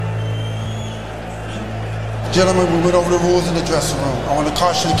Gentlemen, we went over the rules in the dressing room. I want to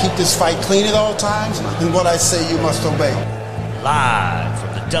caution you to keep this fight clean at all times, and what I say you must obey. Live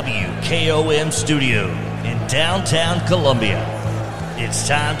from the WKOM studio in downtown Columbia, it's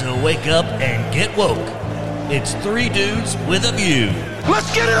time to wake up and get woke. It's Three Dudes with a View.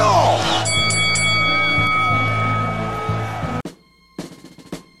 Let's get it all!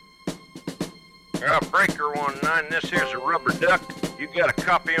 Breaker 19, this here's a rubber duck. You got a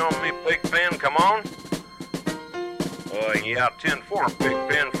copy on me, Big Ben? Come on. Yeah, 10-4, Big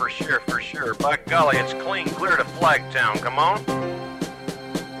Ben, for sure. By golly, it's clean clear to Flagtown. Come on.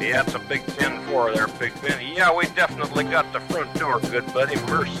 Yeah, it's a big 10-4 there, Big Ben. Yeah, we definitely got the front door, good buddy.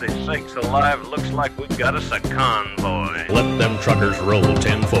 Mercy sakes alive, looks like we got us a convoy. Let them truckers roll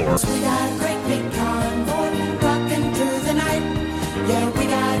 10-4. We got a great big convoy rocking through the night. Yeah, we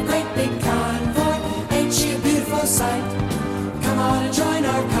got a great big convoy. Ain't she a beautiful sight? Come on and join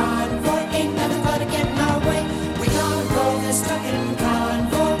our convoy. Ain't nothing but to get in our way. We gonna roll this trucking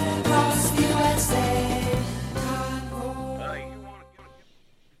convoy across the USA. Convoy.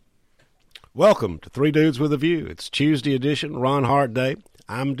 Welcome to Three Dudes with a View. It's Tuesday edition, Ron Hart Day.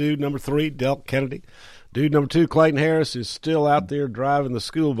 I'm dude number 3, Delk Kennedy. Dude number 2, Clayton Harris, is still out there driving the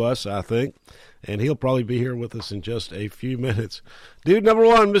school bus, I think, and he'll probably be here with us in just a few minutes. Dude number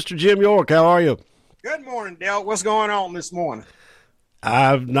 1, Mr. Jim York, how are you? Good morning, Del. What's going on this morning?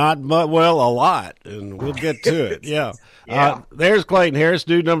 I've not, a lot, and we'll get to it. Yeah. There's Clayton Harris,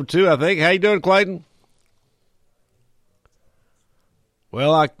 dude number 2, I think. How you doing, Clayton?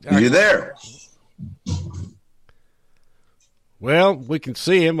 Well, you there? Well, we can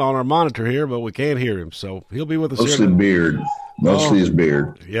see him on our monitor here, but we can't hear him, so he'll be with us. Mostly beard. Mostly his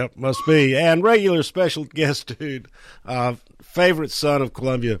beard. Yep, must be. And regular special guest dude, favorite son of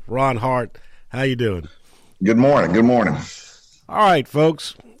Columbia, Ron Hart. How you doing? Good morning. Good morning. All right,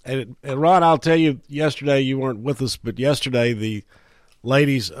 folks. And Ron, I'll tell you, yesterday you weren't with us, but yesterday the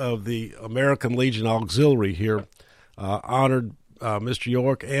ladies of the American Legion Auxiliary here honored Mr.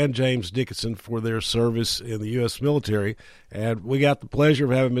 York and James Dickinson for their service in the U.S. military, and we got the pleasure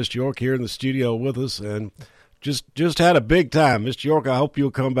of having Mr. York here in the studio with us, and just had a big time. Mr. York, I hope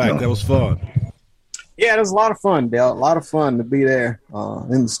you'll come back. That was fun. Yeah, it was a lot of fun, Dale. A lot of fun to be there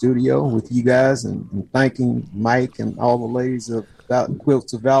in the studio with you guys, and thanking Mike and all the ladies of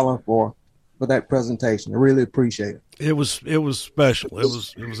Quilts of Valor for that presentation. I really appreciate it. It was special. It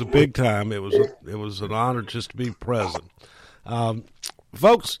was a big time. It was an honor just to be present.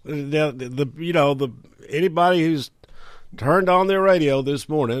 Folks, anybody who's turned on their radio this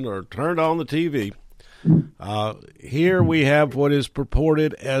morning or turned on the TV, here we have what is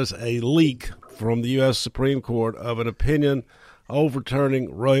purported as a leak from the U.S. Supreme Court of an opinion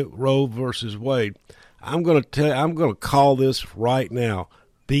overturning Roe versus Wade. I'm going to call this right now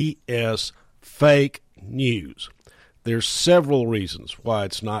BS, fake news. There's several reasons why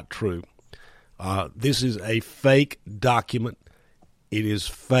it's not true. This is a fake document. It is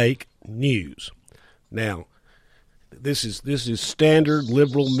fake news. Now, this is standard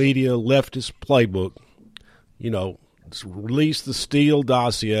liberal media leftist playbook. Release the Steele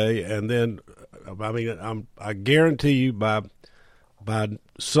dossier, and then, I guarantee you by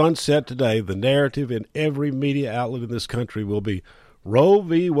sunset today, the narrative in every media outlet in this country will be Roe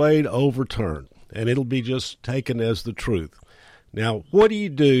v. Wade overturned, and it'll be just taken as the truth. Now, what do you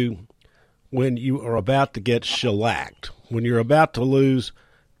do when you are about to get shellacked, when you're about to lose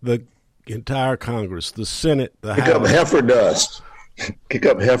the entire Congress, the Senate, the House? Kick up heifer dust. Kick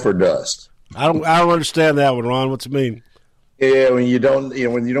up heifer dust. I don't understand that one, Ron. What's it mean? Yeah, when you don't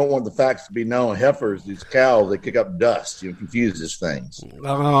want the facts to be known, heifers, these cows, they kick up dust. Confuses things.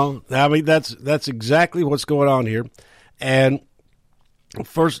 That's exactly what's going on here. And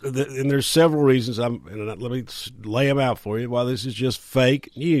first, and there's several reasons. Let me lay them out for you. Why this is just fake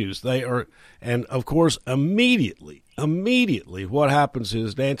news. They are, and of course, immediately, what happens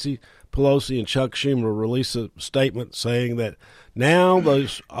is Nancy Pelosi and Chuck Schumer release a statement saying that now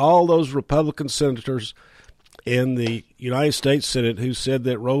all those Republican senators in the United States Senate who said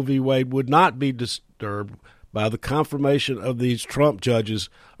that Roe v. Wade would not be disturbed by the confirmation of these Trump judges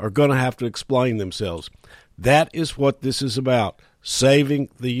are going to have to explain themselves. That is what this is about. Saving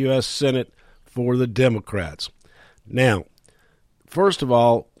the U.S. Senate for the Democrats. Now, first of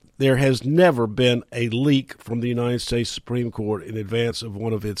all, there has never been a leak from the United States Supreme Court in advance of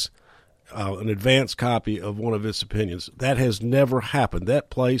an advanced copy of one of its opinions. That has never happened. That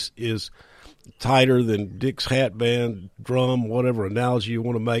place is tighter than Dick's hat band, drum, whatever analogy you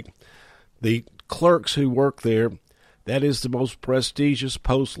want to make. The clerks who work there, that is the most prestigious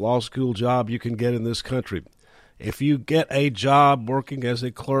post-law school job you can get in this country. if you get a job working as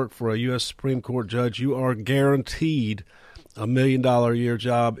a clerk for a U.S. Supreme Court judge, you are guaranteed $1 million a year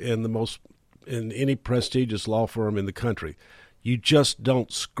job in any prestigious law firm in the country. You just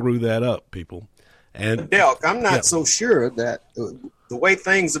don't screw that up, people. And Delk, I'm not so sure that the way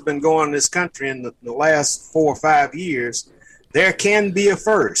things have been going in this country in the last 4 or 5 years, there can be a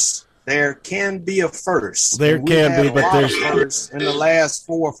first. There can be a first. There can be, but there's firsts in the last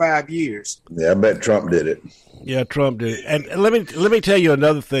 4 or 5 years. Yeah, I bet Trump did it. Yeah, Trump did it. And let me tell you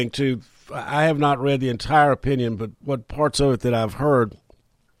another thing too. I have not read the entire opinion, but what parts of it that I've heard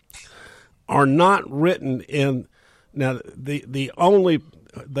are not written in. Now, they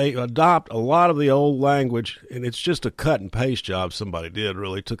adopt a lot of the old language, and it's just a cut and paste job somebody did,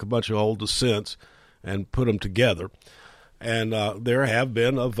 really. Took a bunch of old dissents and put them together. And there have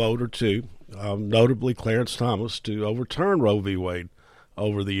been a vote or two, notably Clarence Thomas, to overturn Roe v. Wade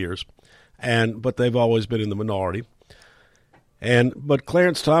over the years. But they've always been in the minority. But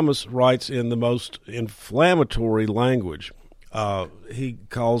Clarence Thomas writes in the most inflammatory language. He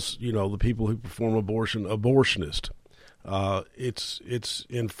calls, the people who perform abortion abortionist. It's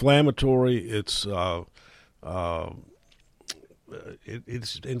inflammatory. It's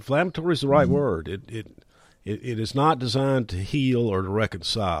inflammatory is the right word. It is not designed to heal or to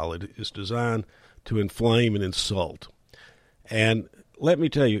reconcile. It is designed to inflame and insult. And let me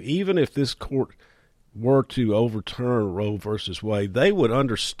tell you, even if this court were to overturn Roe versus Wade, they would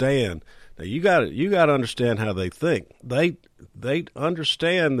understand. Now you got to understand how they think. They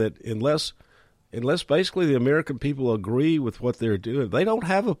understand that unless basically the American people agree with what they're doing, they don't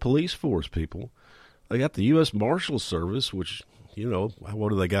have a police force, people. They got the U.S. Marshal Service, which, what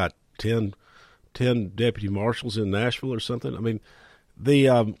do they got, 10 deputy marshals in Nashville or something? I mean,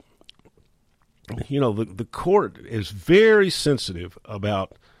 the court is very sensitive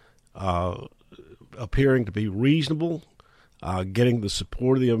about appearing to be reasonable, getting the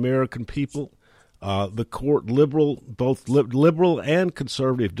support of the American people. The court, both liberal and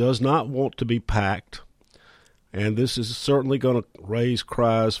conservative, does not want to be packed, and this is certainly going to raise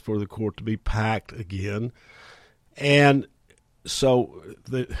cries for the court to be packed again. And so,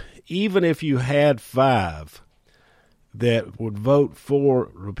 even if you had 5 that would vote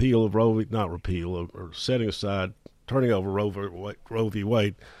for repeal of Roe, not repeal, or setting aside, turning over Roe v.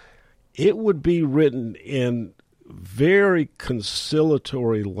 Wade, it would be written in very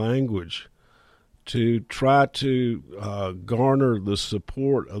conciliatory language to try to garner the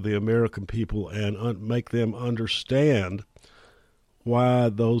support of the American people and make them understand why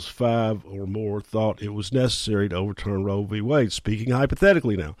those 5 or more thought it was necessary to overturn Roe v. Wade, speaking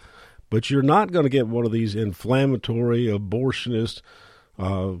hypothetically now. But you're not going to get one of these inflammatory, abortionist,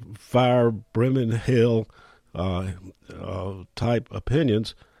 fire, brim hell type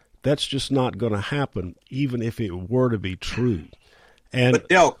opinions. That's just not going to happen, even if it were to be true. But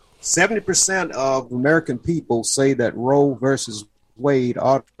Del, 70% of American people say that Roe versus Wade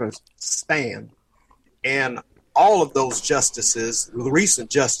ought to stand. And all of those justices, the recent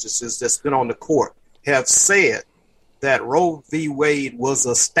justices that's been on the court, have said that Roe v. Wade was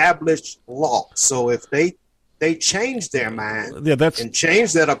established law. So if they change their mind and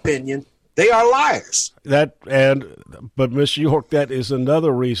change that opinion, they are liars. But Miss York, that is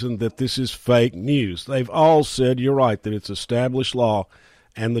another reason that this is fake news. They've all said, you're right, that it's established law,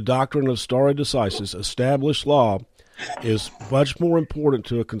 and the doctrine of stare decisis, established law, is much more important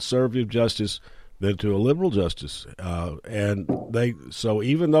to a conservative justice than to a liberal justice. Even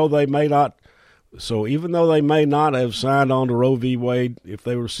though they may not have signed on to Roe v. Wade if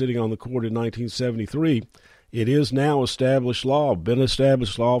they were sitting on the court in 1973, it is now established law, been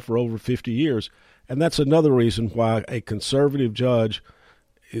established law for over 50 years. And that's another reason why a conservative judge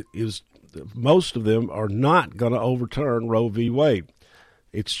most of them are not going to overturn Roe v. Wade.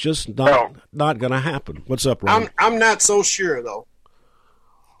 It's just not going to happen. What's up, Ron? I'm not so sure, though.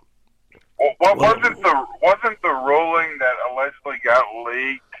 Well, wasn't the ruling that allegedly got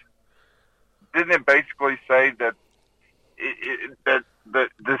leaked? Didn't it basically say that that the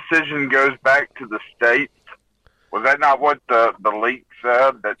decision goes back to the states? Was that not what the leak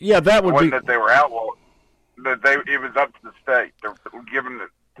said? That would be that they were outlawed. It was up to the state. They were giving it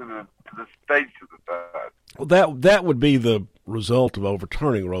to the states to decide. Well, that would be the result of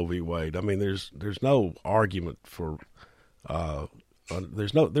overturning Roe v. Wade. I mean, there's no argument for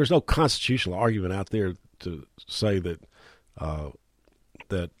there's no constitutional argument out there to say that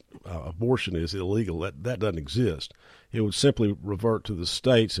abortion is illegal. That doesn't exist. It would simply revert to the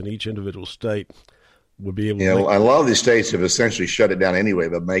states, and each individual state would be able to. A lot of these states have essentially shut it down anyway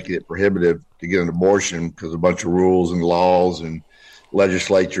by making it prohibitive to get an abortion because of a bunch of rules and laws and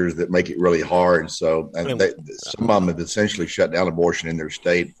legislatures that make it really hard. So some of them have essentially shut down abortion in their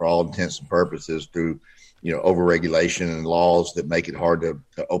state for all intents and purposes through, overregulation and laws that make it hard to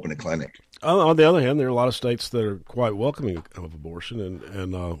open a clinic. On the other hand, there are a lot of states that are quite welcoming of abortion,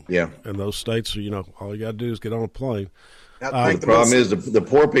 and those states are, all you got to do is get on a plane. The problem is the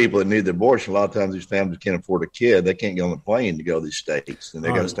poor people that need the abortion. A lot of times these families can't afford a kid; they can't get on the plane to go to these states, and they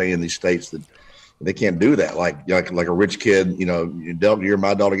got to stay in these states that they can't do that. Like a rich kid,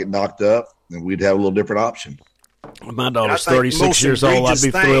 my daughter get knocked up, and we'd have a little different option. My daughter's 36 years old. I'd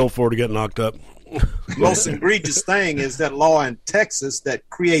be thrilled for her to get knocked up. The most egregious thing is that law in Texas that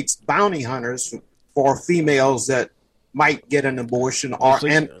creates bounty hunters for females that might get an abortion,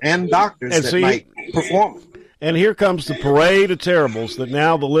 and doctors that might perform it. And here comes the parade of terribles that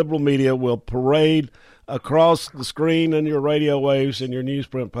now the liberal media will parade across the screen and your radio waves and your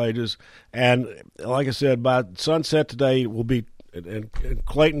newsprint pages. And like I said, by sunset today, it will be, and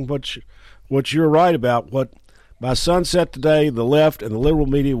Clayton, what you're right about, by sunset today, the left and the liberal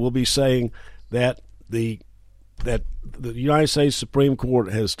media will be saying that the United States Supreme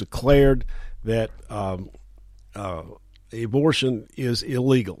Court has declared that abortion is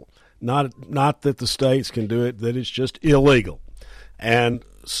illegal. Not that the states can do it, that it's just illegal. And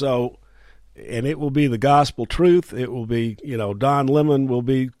so, and it will be the gospel truth. It will be, Don Lemon will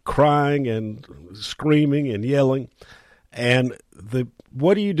be crying and screaming and yelling. And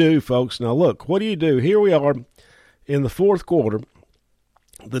what do you do, folks? Now, look, what do you do? Here we are in the fourth quarter.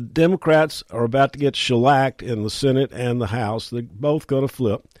 The Democrats are about to get shellacked in the Senate and the House. They're both going to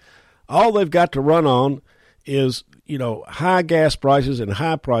flip. All they've got to run on is high gas prices and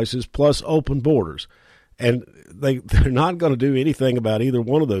high prices plus open borders. And they're not going to do anything about either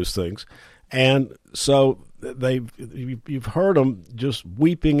one of those things. And so you've heard them just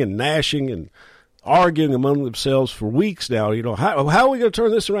weeping and gnashing and arguing among themselves for weeks now. How are we going to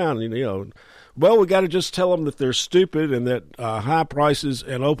turn this around? Well, we got to just tell them that they're stupid and that high prices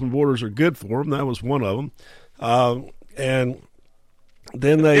and open borders are good for them. That was one of them. And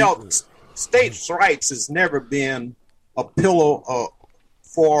then states' rights has never been a pillow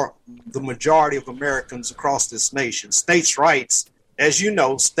for the majority of Americans across this nation. States' rights, as you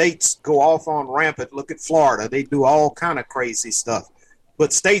know, states go off on rampant. Look at Florida. They do all kind of crazy stuff.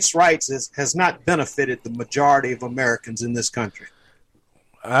 But states' rights has not benefited the majority of Americans in this country.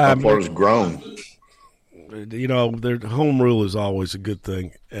 Florida's grown. Their home rule is always a good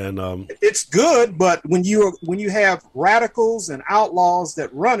thing, and it's good. But when you have radicals and outlaws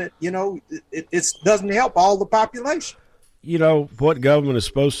that run it, it doesn't help all the population. What government is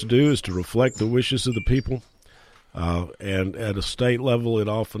supposed to do is to reflect the wishes of the people, and at a state level, it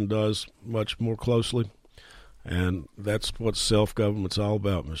often does much more closely, and that's what self-government's all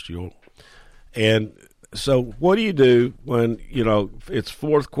about, Mr. York. And so what do you do when, it's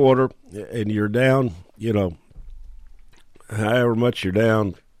fourth quarter and you're down, however much you're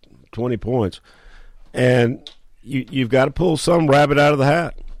down, 20 points, and you've got to pull some rabbit out of the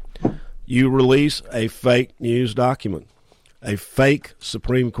hat. You release a fake news document, a fake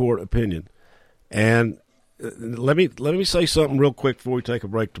Supreme Court opinion. And let me say something real quick before we take a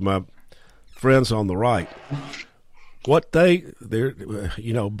break to my friends on the right. Both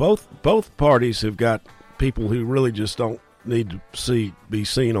parties have got people who really just don't need to be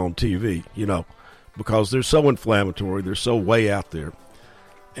seen on TV, because they're so inflammatory, they're so way out there.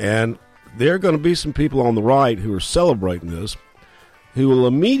 And there are going to be some people on the right who are celebrating this, who will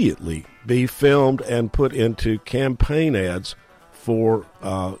immediately be filmed and put into campaign ads for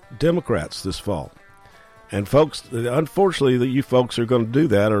Democrats this fall. And folks, unfortunately, that you folks are going to do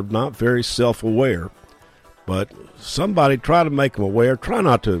that are not very self-aware. But somebody try to make them aware. Try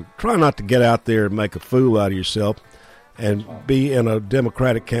not to get out there and make a fool out of yourself and be in a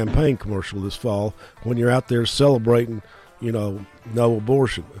Democratic campaign commercial this fall when you're out there celebrating, no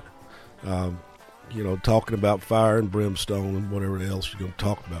abortion, talking about fire and brimstone and whatever else you're going to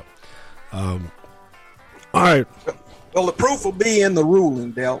talk about. All right. Well, the proof will be in the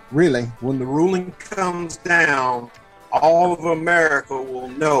ruling, Del. Really, when the ruling comes down, all of America will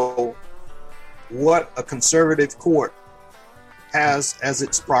know what a conservative court has as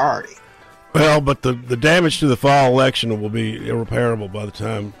its priority. Well, but the damage to the fall election will be irreparable by the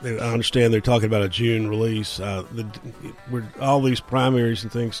time. I understand they're talking about a June release. All these primaries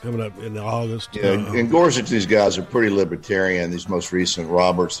and things coming up in August. Yeah, and Gorsuch, these guys are pretty libertarian. These most recent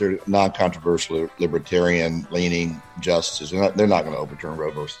Roberts, they're non-controversial libertarian-leaning justices. They're not going to overturn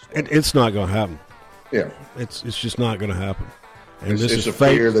Roe versus Wade. It's not going to happen. Yeah, it's just not going to happen. And this it's is a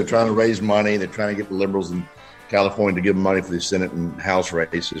fake. fear. They're trying to raise money. They're trying to get the liberals in California to give them money for the Senate and House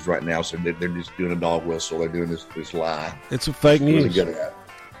races right now. So they're just doing a dog whistle. They're doing this lie. It's a fake news. Really good at it.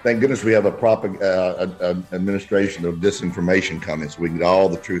 Thank goodness we have a administration of disinformation coming, so we can get all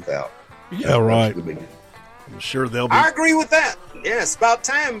the truth out. Yeah, right. I'm sure they'll be. I agree with that. Yeah, it's about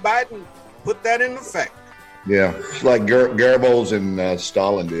time Biden put that in effect. Yeah, it's like Goebbels and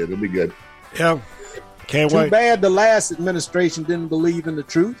Stalin did. It'll be good. Yeah, can't Too wait. bad the last administration didn't believe in the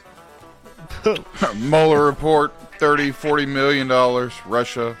truth. Mueller report, $30-40 million.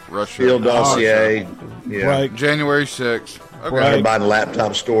 Russia. Field dossier. Yeah. Right. January 6th. Okay. Right. Biden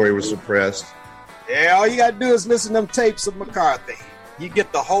laptop story was suppressed. Yeah, all you got to do is listen to them tapes of McCarthy. You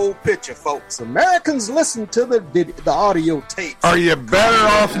get the whole picture, folks. Americans listen to the audio tapes. Are you better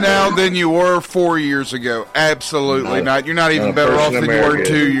off now than you were 4 years ago? Absolutely not. You're not even better off than you were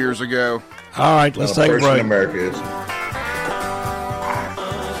 2 years ago. All right, let's take a break. America is.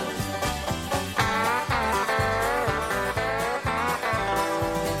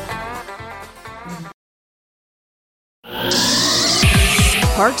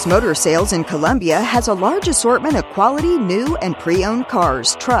 Parks Motor Sales in Columbia has a large assortment of quality new and pre-owned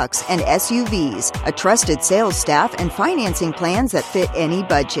cars, trucks, and SUVs, a trusted sales staff, and financing plans that fit any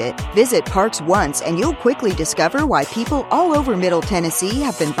budget. Visit Parks once and you'll quickly discover why people all over Middle Tennessee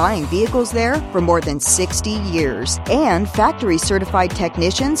have been buying vehicles there for more than 60 years. And factory-certified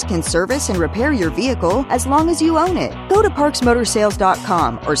technicians can service and repair your vehicle as long as you own it. Go to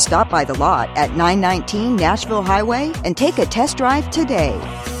parksmotorsales.com or stop by the lot at 919 Nashville Highway and take a test drive today.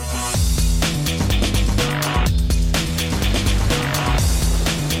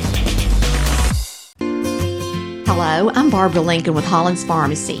 Hello, I'm Barbara Lincoln with Holland's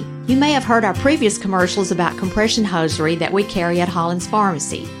Pharmacy. You may have heard our previous commercials about compression hosiery that we carry at Holland's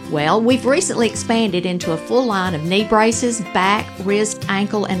Pharmacy. Well, we've recently expanded into a full line of knee braces, back, wrist,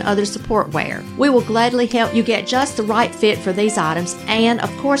 ankle, and other support wear. We will gladly help you get just the right fit for these items and, of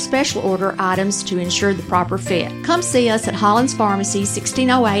course, special order items to ensure the proper fit. Come see us at Holland's Pharmacy,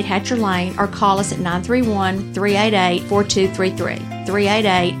 1608 Hatcher Lane, or call us at 931-388-4233.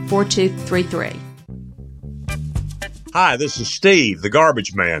 388-4233. Hi, this is Steve, the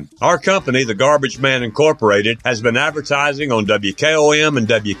Garbage Man. Our company, The Garbage Man Incorporated, has been advertising on WKOM and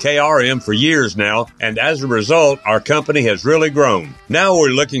WKRM for years now, and as a result, our company has really grown. Now we're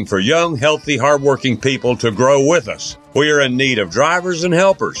looking for young, healthy, hardworking people to grow with us. We are in need of drivers and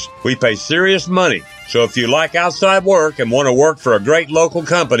helpers. We pay serious money, so if you like outside work and want to work for a great local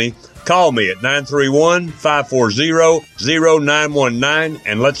company, call me at 931-540-0919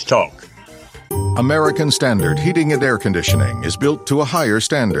 and let's talk. American Standard Heating and Air Conditioning is built to a higher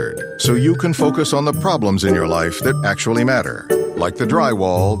standard, so you can focus on the problems in your life that actually matter, like the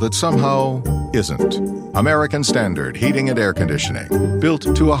drywall that somehow isn't. American Standard Heating and Air Conditioning,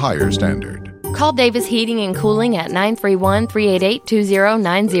 built to a higher standard. Call Davis Heating and Cooling at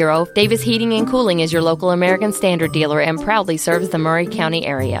 931-388-2090. Davis Heating and Cooling is your local American Standard dealer and proudly serves the Murray County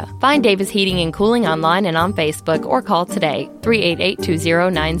area. Find Davis Heating and Cooling online and on Facebook or call today,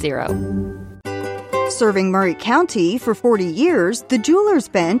 388-2090. Serving Murray County for 40 years, the Jewelers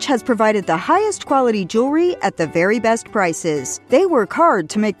Bench has provided the highest quality jewelry at the very best prices. They work hard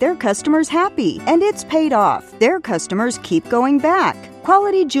to make their customers happy, and it's paid off. Their customers keep going back.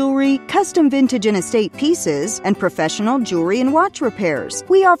 Quality jewelry, custom vintage and estate pieces, and professional jewelry and watch repairs.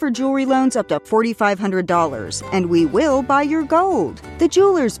 We offer jewelry loans up to $4,500, and we will buy your gold. The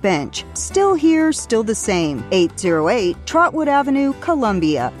Jewelers Bench, still here, still the same. 808 Trotwood Avenue,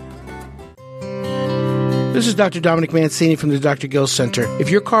 Columbia. This is Dr. Dominic Mancini from the Dr. Gill Center. If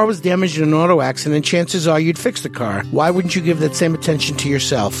your car was damaged in an auto accident, chances are you'd fix the car. Why wouldn't you give that same attention to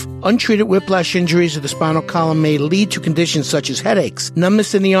yourself? Untreated whiplash injuries of the spinal column may lead to conditions such as headaches,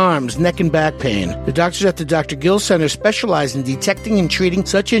 numbness in the arms, neck and back pain. The doctors at the Dr. Gill Center specialize in detecting and treating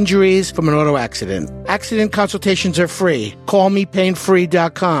such injuries from an auto accident. Accident consultations are free. Call me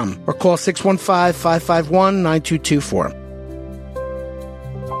painfree.com or call 615-551-9224.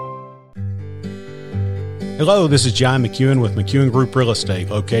 Hello, this is John McEwen with McEwen Group Real Estate,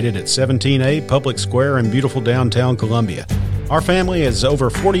 located at 17A Public Square in beautiful downtown Columbia. Our family has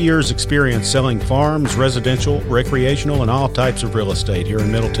over 40 years' experience selling farms, residential, recreational, and all types of real estate here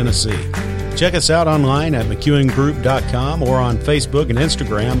in Middle Tennessee. Check us out online at McEwenGroup.com or on Facebook and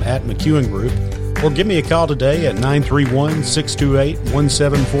Instagram at McEwen Group, or give me a call today at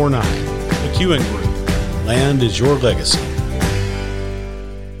 931-628-1749. McEwen Group. Land is your legacy.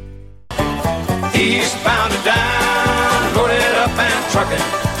 Eastbound and down, loaded up and trucking.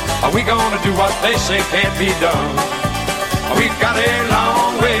 Are we gonna do what they say can't be done? We've got a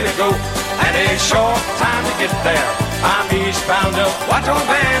long way to go and a short time to get there. I'm eastbound up, watch old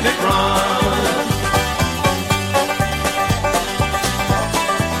bandit run.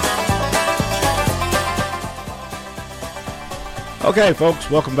 Okay, folks,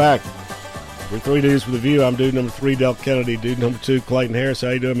 welcome back. We're 3 Dudes with a View. I'm dude number 3, Del Kennedy. Dude number 2, Clayton Harris. How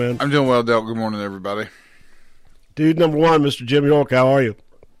you doing, man? I'm doing well, Del. Good morning, everybody. Dude number 1, Mr. Jim York. How are you?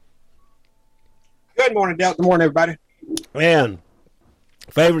 Good morning, Del. Good morning, everybody. Man,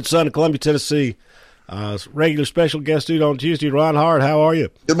 favorite son of Columbia, Tennessee. Regular special guest dude on Tuesday, Ron Hart. How are you?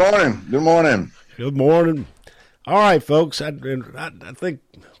 Good morning. Good morning. Good morning. All right, folks. I think,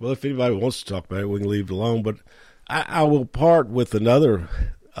 well, if anybody wants to talk about it, we can leave it alone. But I will part with another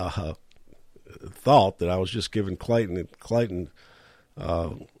thought that I was just giving Clayton. And Clayton,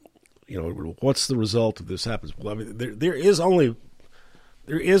 what's the result of this happens? Well, I mean, there is only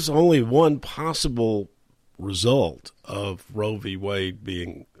one possible result of Roe v. Wade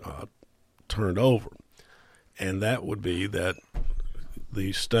being turned over, and that would be that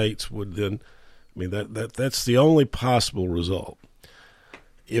the states would then. I mean, that's the only possible result.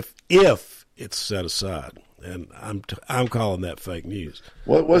 If it's set aside. And I'm calling that fake news.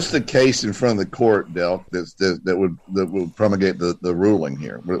 What's the case in front of the court, Del, that would promulgate the ruling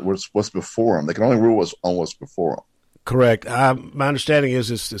here? What's before them? They can only rule on what's before them. Correct. My understanding is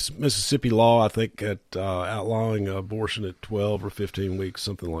it's this Mississippi law, I think, at outlawing abortion at 12 or 15 weeks,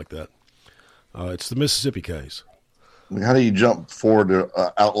 something like that. It's the Mississippi case. I mean, how do you jump forward to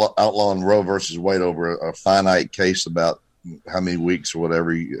outlawing Roe versus Wade over a finite case about how many weeks or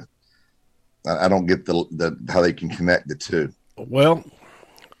whatever? I don't get how they can connect the two. Well,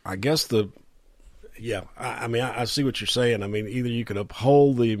 I guess I mean, I see what you're saying. I mean, either you could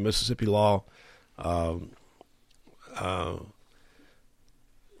uphold the Mississippi law.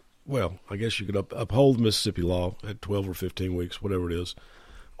 Well, I guess you could uphold the Mississippi law at 12 or 15 weeks, whatever it is,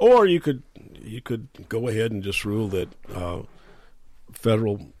 or you could go ahead and just rule that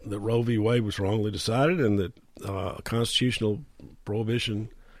that Roe v. Wade was wrongly decided, and that a constitutional prohibition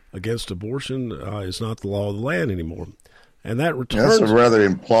against abortion is not the law of the land anymore. And that returns... That's a rather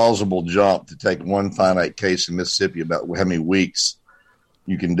implausible jump to take one finite case in Mississippi about how many weeks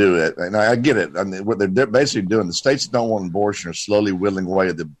you can do it. And I get it. I mean, what they're basically doing, the states that don't want abortion are slowly whittling away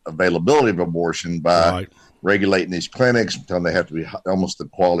the availability of abortion by regulating these clinics, telling them they have to be almost the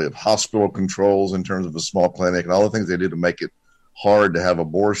quality of hospital controls in terms of a small clinic, and all the things they do to make it hard to have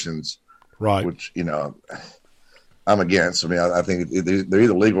abortions. Right. Which, I'm against. I mean, I think they're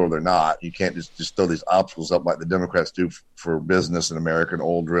either legal or they're not. You can't just throw these obstacles up like the Democrats do for business in America, and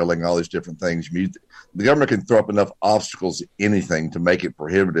oil drilling, all these different things. The government can throw up enough obstacles to anything to make it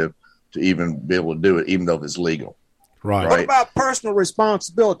prohibitive to even be able to do it, even though it's legal. Right. What about personal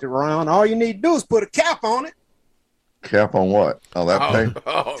responsibility, Ron? All you need to do is put a cap on it. Cap on what? Oh, that thing?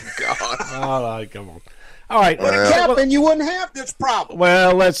 Oh, God. All right, come on. All right. Put a cap and you wouldn't have this problem.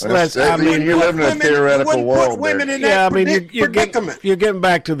 Well, let's. I mean, you live in a theoretical world. Women in that predicament. You're getting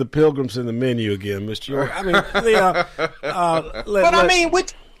back to the Pilgrims in the Menu again, Mr. York. I mean, I mean, we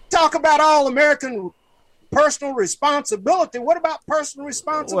talk about all American personal responsibility. What about personal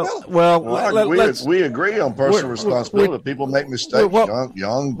responsibility? We agree on personal responsibility. People make mistakes.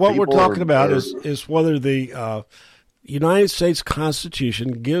 Young what people we're talking about is whether the United States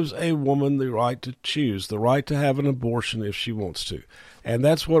Constitution gives a woman the right to choose, the right to have an abortion if she wants to. And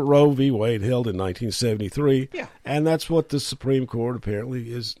that's what Roe v. Wade held in 1973. Yeah. And that's what the Supreme Court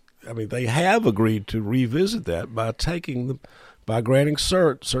apparently is. I mean, they have agreed to revisit that by granting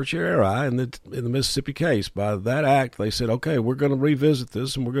certiorari in the Mississippi case. By that act, they said, okay, we're going to revisit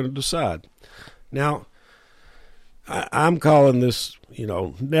this and we're going to decide. Now, I'm calling this,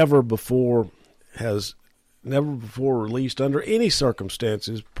 never before released under any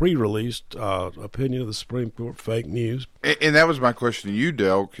circumstances, pre-released opinion of the Supreme Court, fake news. And that was my question to you,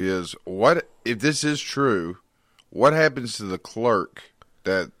 Delk, is what, if this is true, what happens to the clerk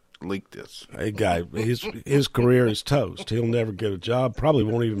that leaked this? Hey, guy, his career is toast. He'll never get a job. Probably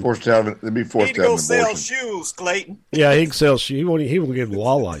won't even... Forced to have an abortion. Need to go sell shoes, Clayton. Yeah, he can sell shoes. He won't get a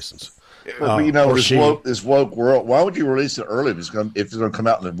law license. But this woke world. Why would you release it early if it's going to come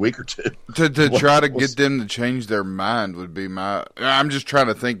out in a week or two? To try to get them to change their mind would be my. I'm just trying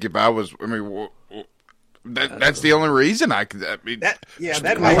to think if I was. I mean, that's the only reason I could. That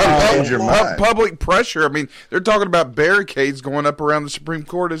might change your mind. Public pressure. I mean, they're talking about barricades going up around the Supreme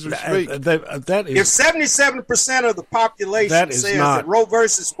Court as we speak. If 77% of the population says that Roe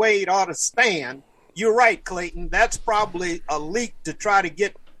versus Wade ought to stand, you're right, Clayton. That's probably a leak to try to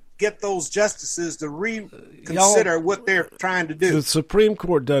get those justices to reconsider what they're trying to do. The Supreme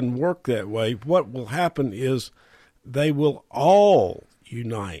Court doesn't work that way. What will happen is they will all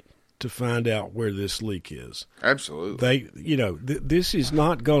unite to find out where this leak is. Absolutely. This is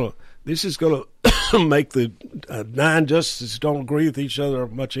going to make the 9 justices don't agree with each other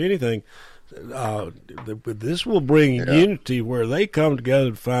much of anything. This will bring unity where they come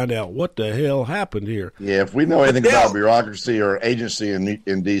together to find out what the hell happened here. Yeah, if we know anything about bureaucracy or agency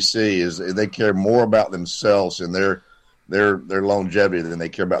in D.C., is they care more about themselves and their longevity than they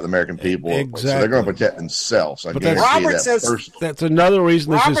care about the American people. Exactly. So they're going to protect themselves. But that's another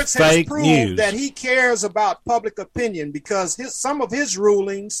reason this is fake proved news. That he cares about public opinion because some of his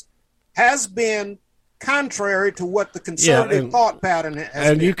rulings has been contrary to what the conservative thought pattern has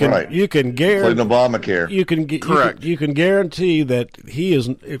been. And you can guarantee including Obamacare. You can guarantee that he is,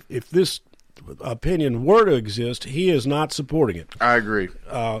 if this opinion were to exist, he is not supporting it. I agree.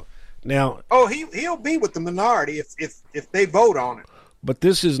 Now, he'll be with the minority if they vote on it. But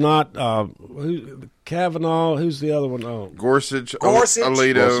this is not Kavanaugh. Who's the other one? Oh, Gorsuch,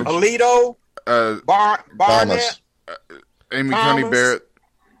 Alito, Barnett, Amy Coney Barrett,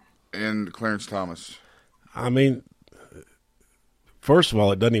 and Clarence Thomas. I mean, first of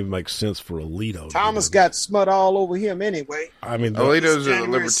all, it doesn't even make sense for Alito. Thomas got smut all over him anyway. I mean, Alito's a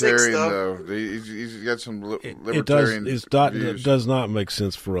libertarian, though. He's got some libertarian views. It does not make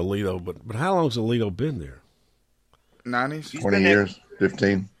sense for Alito, but how long has Alito been there? 90s? 20 years,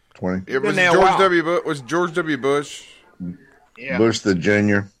 15, 20. It was George W. Bush. Yeah. Bush the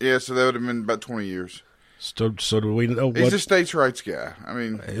Jr. Yeah, so that would have been about 20 years. So do we know what? He's a states' rights guy. I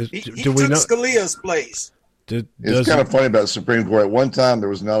mean, he took Scalia's place. It's kind of funny about the Supreme Court. At one time, there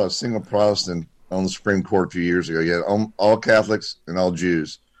was not a single Protestant on the Supreme Court a few years ago. You had all Catholics and all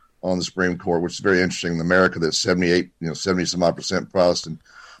Jews on the Supreme Court, which is very interesting. In America, that's 70-some-odd% Protestant.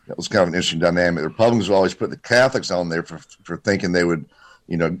 That was kind of an interesting dynamic. The Republicans would always put the Catholics on there for thinking they would,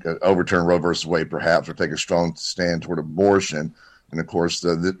 overturn Roe versus Wade, perhaps, or take a strong stand toward abortion. And of course,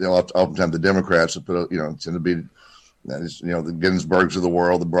 oftentimes the Democrats would put, tend to be. That is, the Ginsburgs of the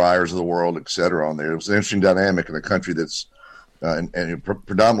world, the Breyers of the world, et cetera, on there. It was an interesting dynamic in a country that's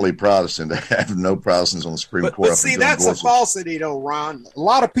predominantly Protestant to have no Protestants on the Supreme Court. But see, that's a falsity, though, Ron. A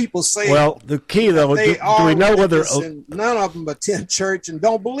lot of people say. Well, the key, though, do we know whether none of them attend church and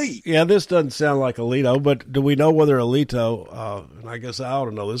don't believe? Yeah, this doesn't sound like Alito, but do we know whether Alito? And I guess I ought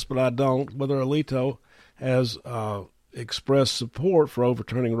to know this, but I don't. Whether Alito has expressed support for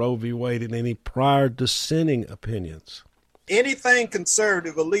overturning Roe v. Wade in any prior dissenting opinions? Anything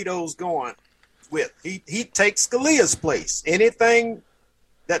conservative, Alito's going with. He takes Scalia's place. Anything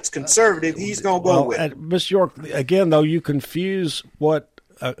that's conservative, he's going to go with. Ms. York, again, though, you confuse what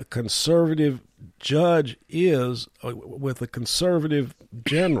a conservative judge is with a conservative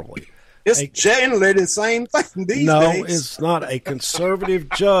generally. It's generally the same thing these days. No, it's not. A conservative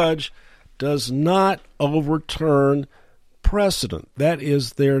judge does not overturn precedent. That's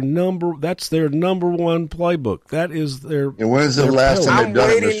their number one playbook. That is their. And when is the last time they've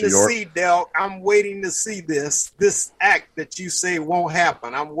done it, Mr. York? I'm waiting to see this act that you say won't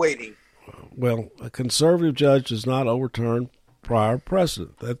happen. I'm waiting. Well, a conservative judge does not overturn prior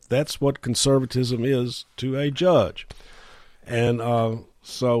precedent. That's what conservatism is to a judge, and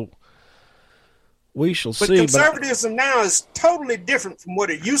so. We shall see. But conservatism now is totally different from what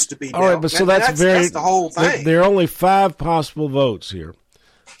it used to be. All right, but so that's the whole thing. There are only 5 possible votes here,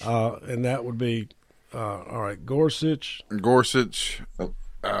 and that would be all right. Gorsuch,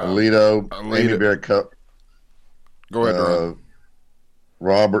 Alito, Amy Barrett Cup. Go ahead, Ron.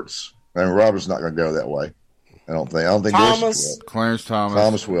 Roberts. Roberts not going to go that way. I don't think. Thomas, Clarence Thomas.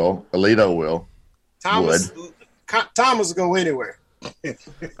 Thomas will. Alito will. Thomas will go anywhere.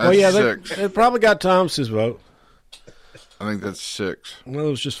 Well, yeah, they probably got Thomas's vote. I think that's 6. No, it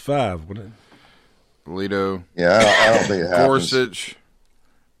was just 5, wasn't it? Alito. Yeah, I don't think it happens. Gorsuch,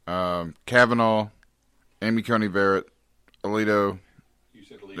 Kavanaugh, Amy Coney Barrett, Alito. You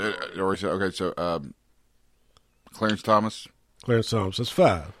said Alito. Okay, so Clarence Thomas. Clarence Thomas, that's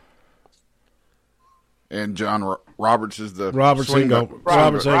 5. And John Roberts is the Roberts ain't gonna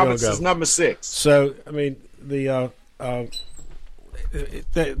go. Is number 6. So I mean this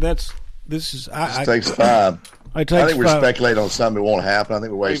takes 5. I think we're speculating on something that won't happen. I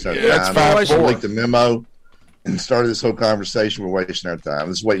think we're wasting our time. That's 5. We leaked the memo and started this whole conversation. We're wasting our time.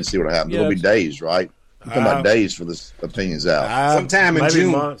 Let's wait and see what happens. It'll be days, right? We're talking about days for this opinions out. Sometime in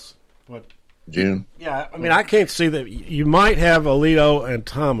June. Months. June. Yeah, I mean, I can't see that. You might have Alito and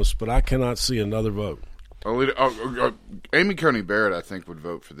Thomas, but I cannot see another vote. Amy Coney Barrett, I think, would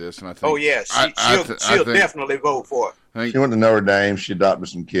vote for this, and I think. Oh yeah, she'll definitely vote for it. She went to Notre Dame. She adopted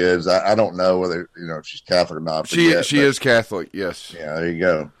some kids. I don't know whether if she's Catholic or not. She is Catholic. Yes. Yeah, there you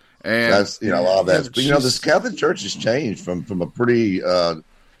go. And that's a lot of that. But this Catholic Church has changed from a pretty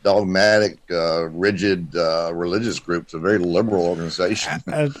dogmatic, rigid religious group. It's a very liberal organization.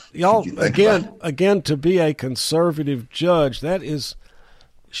 Y'all, again, to be a conservative judge,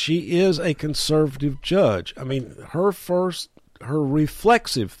 she is a conservative judge. I mean, her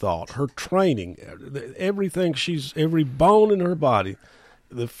reflexive thought, her training, every bone in her body,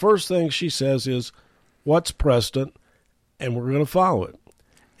 the first thing she says is, what's precedent, and we're going to follow it.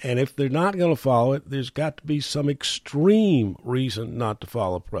 And if they're not going to follow it, there's got to be some extreme reason not to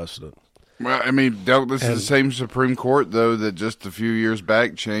follow precedent. Well, I mean, this is the same Supreme Court, though, that just a few years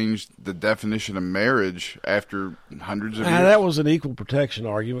back changed the definition of marriage after hundreds of years. That was an equal protection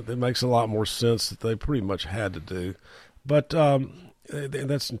argument that makes a lot more sense that they pretty much had to do. But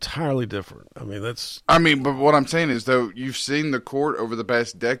that's entirely different. But what I'm saying is, though, you've seen the court over the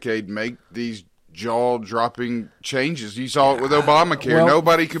past decade make these jaw-dropping changes. You saw it with Obamacare. Well,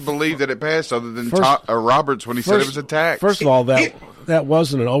 nobody could believe that it passed other than Roberts when he said it was a tax. First of all, that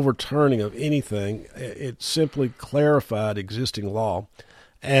wasn't an overturning of anything. It simply clarified existing law.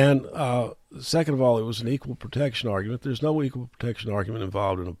 And second of all, it was an equal protection argument. There's no equal protection argument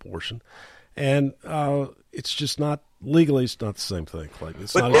involved in abortion. And it's just not legally. It's not the same thing, Clayton.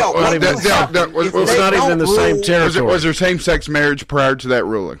 It's not even in the same territory. Was there same-sex marriage prior to that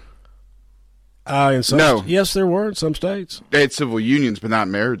ruling? No. Yes, there were in some states. They had civil unions, but not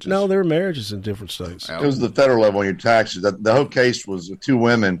marriages. No, there were marriages in different states. It was the federal level on your taxes. The whole case was two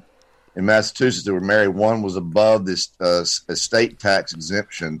women in Massachusetts that were married. One was above this estate tax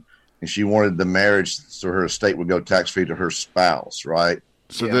exemption, and she wanted the marriage so her estate would go tax-free to her spouse, right?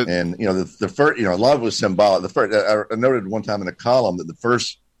 So the first, a lot of it was symbolic. The first, I noted one time in a column that the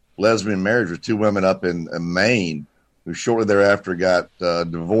first lesbian marriage was two women up in Maine who shortly thereafter got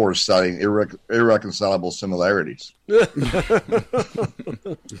divorced, citing irreconcilable similarities.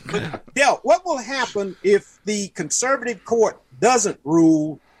 Yeah, what will happen if the conservative court doesn't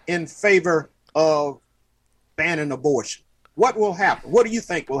rule in favor of banning abortion? What will happen? What do you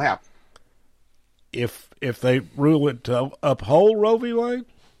think will happen? If they rule it to uphold Roe v. Wade?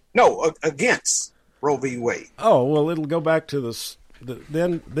 No, against Roe v. Wade. Oh, well, it'll go back to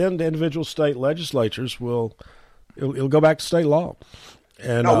then the individual state legislatures will. It'll go back to state law.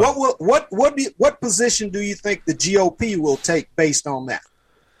 And now, what position do you think the GOP will take based on that?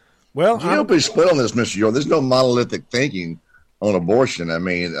 Well, GOP split on this, Mr. York. There's no monolithic thinking on abortion. I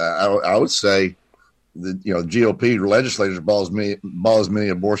mean, I would say the GOP legislators bought as many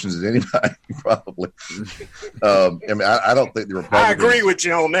abortions as anybody probably. I don't think the Republicans. I agree with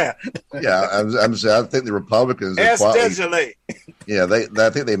you on that. Yeah, I'm saying I think the Republicans. Ask Desjardins. Yeah, I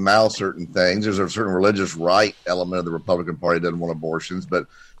think they mouth certain things. There's a certain religious right element of the Republican Party that doesn't want abortions, but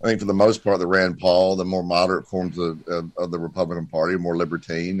I think for the most part, the Rand Paul, the more moderate forms of the Republican Party, are more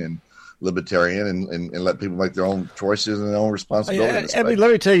libertine and libertarian, and let people make their own choices and their own responsibilities.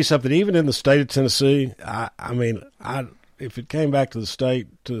 Let me tell you something. Even in the state of Tennessee, if it came back to the state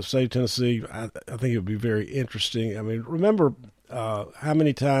of Tennessee, I think it would be very interesting. I mean, remember how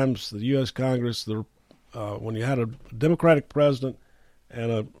many times the U.S. Congress, when you had a Democratic president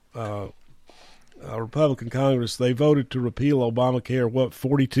and a Republican Congress, they voted to repeal Obamacare,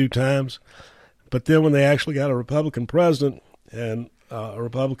 42 times? But then when they actually got a Republican president and a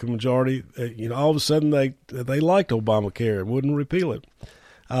Republican majority, all of a sudden they liked Obamacare and wouldn't repeal it.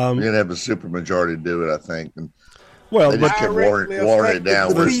 You didn't have a supermajority do it, I think. And well, they just kept watering it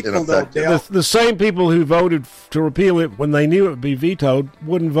down. The same people who voted to repeal it when they knew it would be vetoed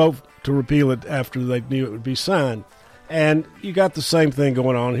wouldn't vote to repeal it after they knew it would be signed. And you got the same thing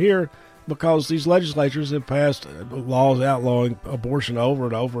going on here, because these legislatures have passed laws outlawing abortion over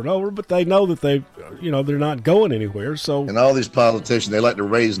and over and over, but they know that they're not going anywhere. So, and all these politicians, they like to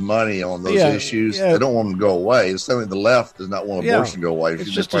raise money on those issues. Yeah. They don't want them to go away. It's something the left does not want abortion to go away. It's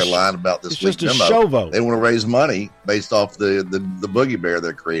just lying about this. It's just a show vote. They want to raise money based off the boogie bear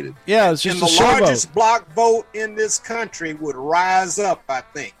they created. Yeah, it's just and the largest block vote in this country would rise up, I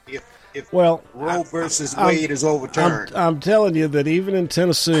think, if Roe versus Wade is overturned. I'm telling you that even in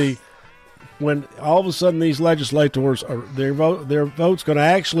Tennessee, when all of a sudden these legislators their vote's going to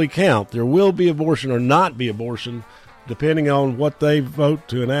actually count, there will be abortion or not be abortion, depending on what they vote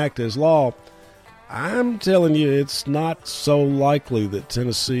to enact as law. I'm telling you, it's not so likely that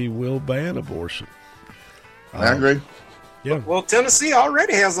Tennessee will ban abortion. I agree. Yeah. Well, Tennessee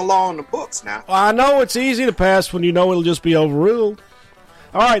already has a law on the books now. Well, I know it's easy to pass when you know it'll just be overruled.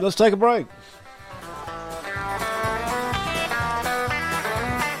 All right, let's take a break.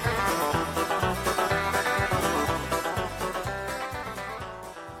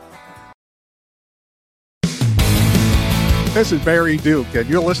 This is Barry Duke, and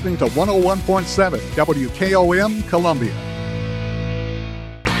you're listening to 101.7 WKOM Columbia.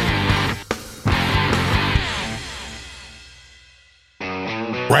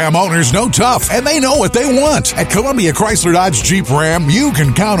 Ram owners know tough, and they know what they want. At Columbia Chrysler Dodge Jeep Ram, you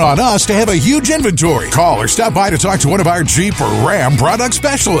can count on us to have a huge inventory. Call or stop by to talk to one of our Jeep or Ram product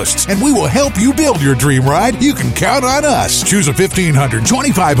specialists, and we will help you build your dream ride. You can count on us. Choose a 1500,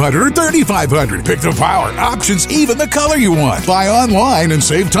 2500, or 3500. Pick the power, options, even the color you want. Buy online and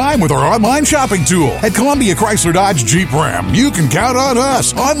save time with our online shopping tool. At Columbia Chrysler Dodge Jeep Ram, you can count on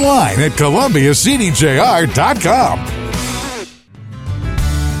us online at ColumbiaCDJR.com.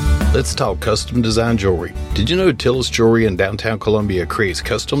 Let's talk custom design jewelry. Did you know Tillis Jewelry in downtown Columbia creates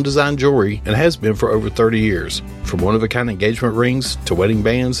custom design jewelry and has been for over 30 years? From one-of-a-kind engagement rings to wedding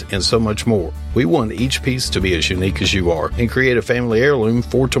bands and so much more. We want each piece to be as unique as you are and create a family heirloom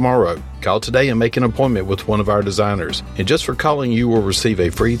for tomorrow. Call today and make an appointment with one of our designers. And just for calling, you will receive a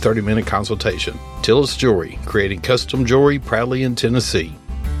free 30-minute consultation. Tillis Jewelry, creating custom jewelry proudly in Tennessee.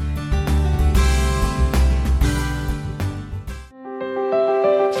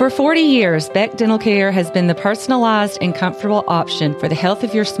 For 40 years, Beck Dental Care has been the personalized and comfortable option for the health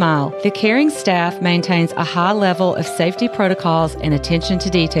of your smile. The caring staff maintains a high level of safety protocols and attention to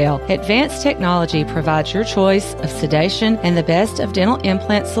detail. Advanced technology provides your choice of sedation and the best of dental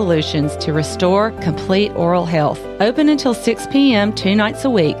implant solutions to restore complete oral health. Open until 6 p.m. 2 nights a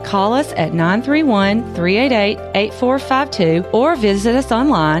week. Call us at 931-388-8452 or visit us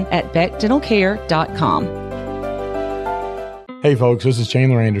online at beckdentalcare.com. Hey folks, this is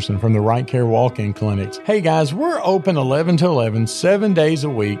Chandler Anderson from the Right Care Walk-In Clinics. Hey guys, we're open 11 to 11, 7 days a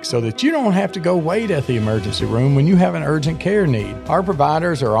week so that you don't have to go wait at the emergency room when you have an urgent care need. Our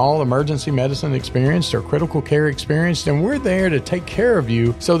providers are all emergency medicine experienced or critical care experienced, and we're there to take care of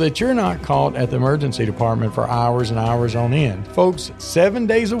you so that you're not caught at the emergency department for hours and hours on end. Folks, 7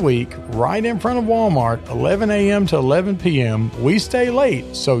 days a week, right in front of Walmart, 11 a.m. to 11 p.m. We stay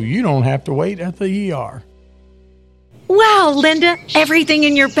late so you don't have to wait at the ER. Wow, Linda, everything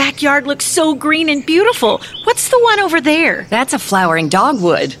in your backyard looks so green and beautiful. What's the one over there? That's a flowering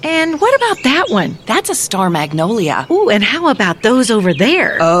dogwood. And what about that one? That's a star magnolia. Ooh, and how about those over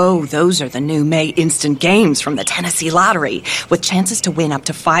there? Oh, those are the new May instant games from the Tennessee Lottery. With chances to win up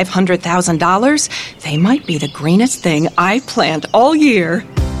to $500,000, they might be the greenest thing I planned all year.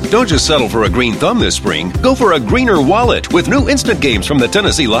 Don't just settle for a green thumb this spring. Go for a greener wallet with new instant games from the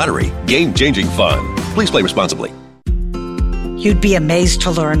Tennessee Lottery. Game-changing fun. Please play responsibly. You'd be amazed to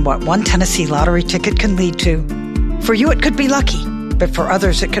learn what one Tennessee Lottery ticket can lead to. For you, it could be lucky, but for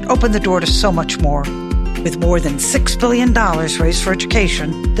others, it could open the door to so much more. With more than $6 billion raised for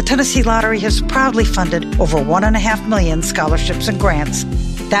education, the Tennessee Lottery has proudly funded over 1.5 million scholarships and grants.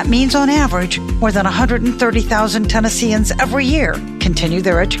 That means, on average, more than 130,000 Tennesseans every year continue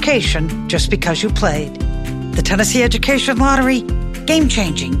their education just because you played. The Tennessee Education Lottery,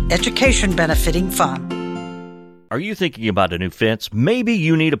 game-changing, education-benefiting fun. Are you thinking about a new fence? Maybe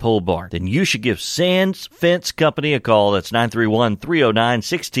you need a pole barn. Then you should give Sands Fence Company a call. That's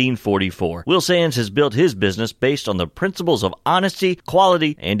 931-309-1644. Will Sands has built his business based on the principles of honesty,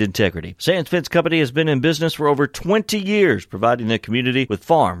 quality, and integrity. Sands Fence Company has been in business for over 20 years, providing the community with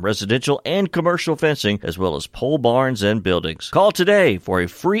farm, residential, and commercial fencing, as well as pole barns and buildings. Call today for a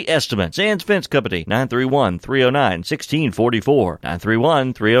free estimate. Sands Fence Company, 931-309-1644.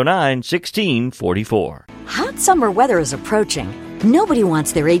 931-309-1644. Hot summer weather is approaching. Nobody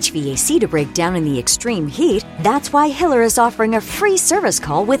wants their HVAC to break down in the extreme heat. That's why Hiller is offering a free service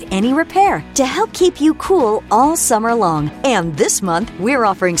call with any repair to help keep you cool all summer long. And this month, we're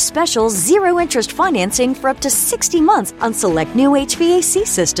offering special zero-interest financing for up to 60 months on select new HVAC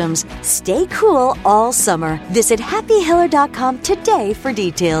systems. Stay cool all summer. Visit happyhiller.com today for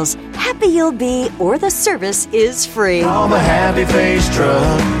details. Happy you'll be, or the service is free. Call the Happy Face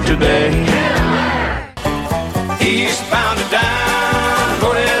Truck today. Eastbound and down,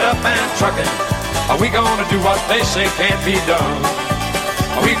 load it up and truck it. Are we gonna do what they say can't be done?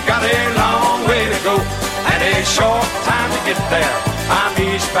 We've got a long way to go and a short time to get there. I'm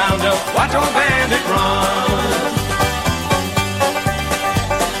eastbound up, watch our bandit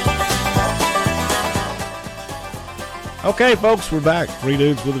run. Okay, folks, we're back. Three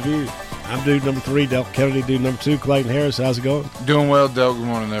Dudes with a View. I'm dude number 3, Del Kennedy. Dude number 2, Clayton Harris. How's it going? Doing well, Del. Good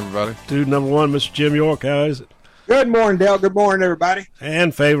morning, everybody. Dude number 1, Mr. Jim York. How is it? Good morning, Del. Good morning, everybody.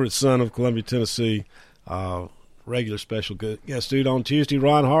 And favorite son of Columbia, Tennessee, regular special guest dude on Tuesday,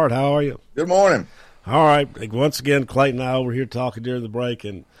 Ron Hart. How are you? Good morning. All right. Once again, Clayton and I over here talking during the break,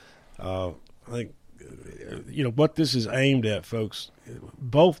 and I think, what this is aimed at, folks,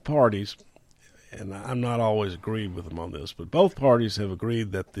 both parties, and I'm not always agreed with them on this, but both parties have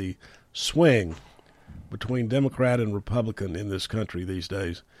agreed that the swing between Democrat and Republican in this country these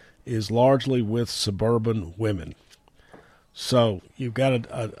days is largely with suburban women. So you've got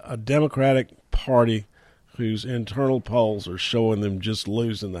a Democratic Party whose internal polls are showing them just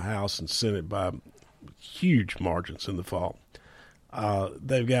losing the House and Senate by huge margins in the fall.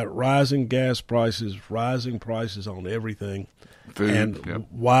 They've got rising gas prices, rising prices on everything, food, and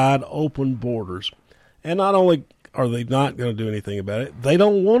wide open borders. And not only are they not going to do anything about it, they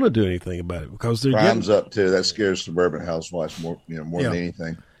don't want to do anything about it because they're crime's up too. That scares suburban housewives more than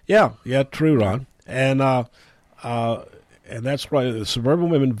anything. Yeah, true, Ron. And that's right. The suburban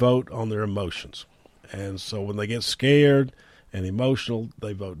women vote on their emotions. And so when they get scared and emotional,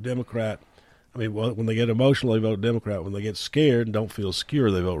 they vote Democrat. I mean, when they get emotional, they vote Democrat. When they get scared and don't feel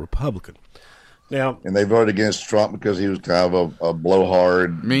secure, they vote Republican. Now, and they voted against Trump because he was kind of a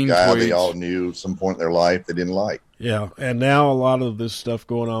blowhard mean guy tweets. They all knew at some point in their life they didn't like. Yeah, and now a lot of this stuff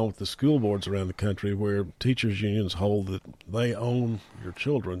going on with the school boards around the country where teachers' unions hold that they own your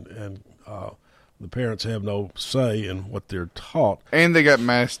children and the parents have no say in what they're taught. And they got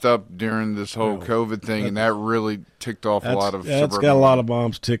masked up during this whole COVID thing, and that really ticked off a lot of That's got a lot of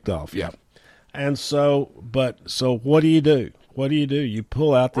bombs ticked off. Yeah. And so what do you do? What do? You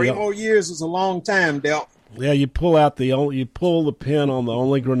pull out 3 more years is a long time, Del. Yeah, you pull the pin on the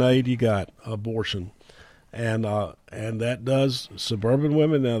only grenade you got, abortion. And that does suburban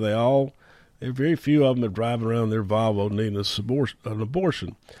women. Now very few of them are driving around their Volvo needing an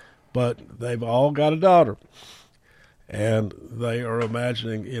abortion, but they've all got a daughter, and they are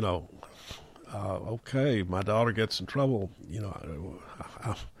imagining, okay, my daughter gets in trouble,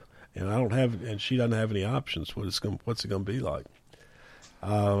 and I don't have, and she doesn't have any options. What's it going to be like?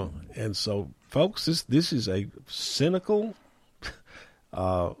 And so, folks, this is a cynical,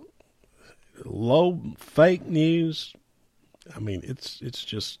 low fake news. I mean, it's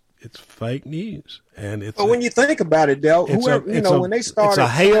fake news, and it's. But when you think about it, Del, when they started it's a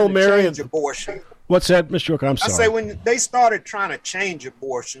Hail Mary change abortion. What's that, Mr. York? I'm sorry. I say when they started trying to change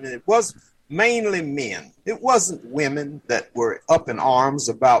abortion, it was mainly men. It wasn't women that were up in arms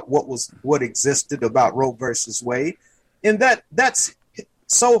about what existed about Roe versus Wade, and that's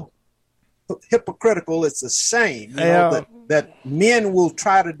so hypocritical. It's a shame, that men will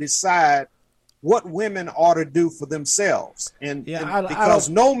try to decide what women ought to do for themselves, because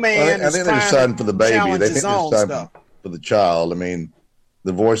no man I think they're deciding for the baby. They think they're deciding for the child. I mean,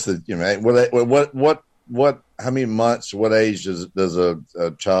 the voice that what how many months, what age does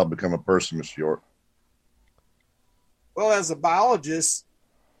a child become a person, Mr. York? Well, as a biologist,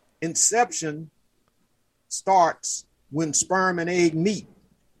 inception starts when sperm and egg meet,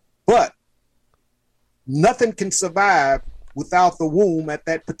 but nothing can survive without the womb at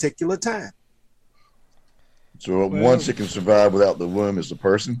that particular time. So once it can survive without the womb, is a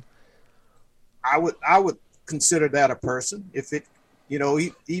person? I would consider that a person. If it,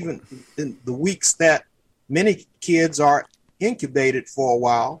 even in the weeks that many kids are incubated for a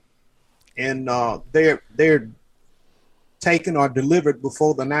while, and they're taken or delivered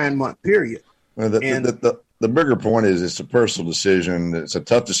before the 9-month period. Well, the bigger point is it's a personal decision. It's a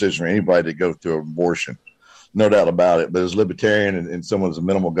tough decision for anybody to go through abortion. No doubt about it. But as a libertarian and someone who's a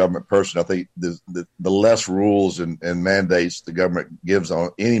minimal government person, I think the less rules and mandates the government gives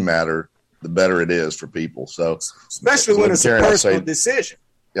on any matter, the better it is for people. So, especially when it's a personal decision.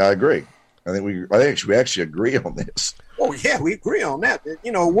 Yeah, I agree. I think we actually agree on this. Oh yeah, we agree on that.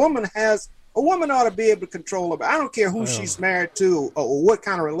 A woman ought to be able to control her. I don't care who she's married to or what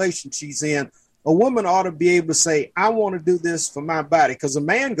kind of relation she's in. A woman ought to be able to say, I want to do this for my body, because a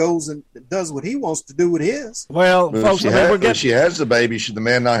man goes and does what he wants to do with his. Well, folks, if she has the baby, should the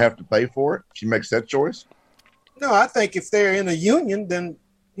man not have to pay for it? She makes that choice? No, I think if they're in a union, then,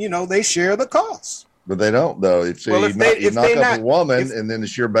 they share the costs. But they don't, though. If you knock up a woman and then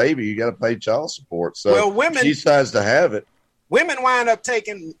it's your baby, you got to pay child support. So women, if she decides to have it. Women wind up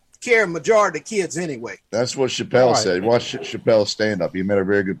taking care of majority of kids anyway. That's what Chappelle said. Watch Chappelle's stand up. He made a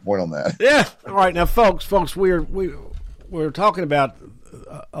very good point on that. Yeah. All right. Now, folks, we're talking about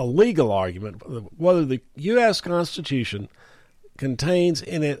a legal argument, whether the U.S. Constitution contains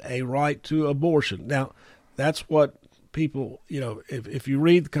in it a right to abortion. Now, that's what people, if you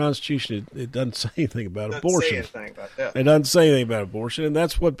read the Constitution, it doesn't say anything about abortion. It doesn't say anything about abortion, and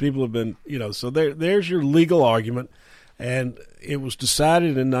that's what people have been, so there's your legal argument. And it was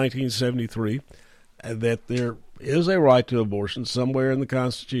decided in 1973 that there is a right to abortion somewhere in the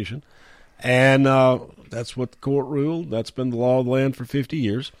Constitution. And that's what the court ruled. That's been the law of the land for 50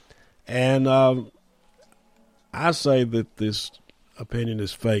 years. And I say that this opinion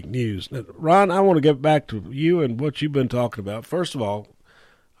is fake news. Now, Ron, I want to get back to you and what you've been talking about. First of all,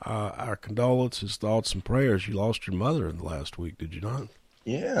 our condolences, thoughts, and prayers. You lost your mother in the last week, did you not?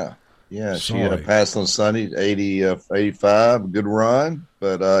 Yeah. Yeah, she passed on Sunday, 85, good run.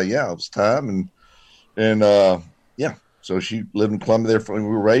 But, it was time. So she lived in Columbia there. We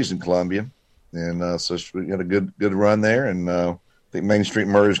were raised in Columbia. And so we had a good run there. And I think Main Street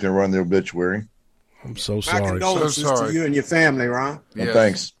Murder is going to run the obituary. I'm so sorry. My condolences to you and your family, Ron. Well, yes.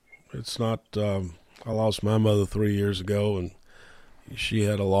 Thanks. It's not I lost my mother 3 years ago, and she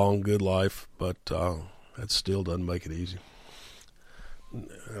had a long, good life, but that still doesn't make it easy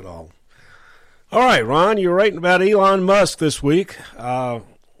at all. All right, Ron, you're writing about Elon Musk this week.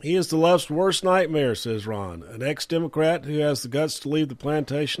 He is the left's worst nightmare, says Ron, an ex-Democrat who has the guts to leave the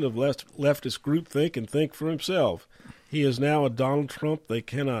plantation of leftist groupthink and think for himself. He is now a Donald Trump they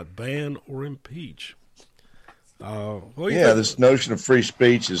cannot ban or impeach. This notion of free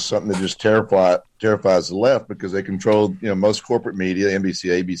speech is something that just terrifies the left because they control, most corporate media,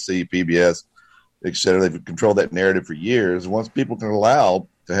 NBC, ABC, PBS, et cetera. They've controlled that narrative for years. Once people can allow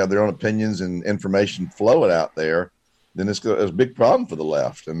to have their own opinions and information flow it out there, then it's a big problem for the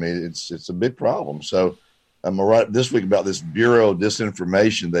left. I mean, it's a big problem. So I'm going to write this week about this Bureau of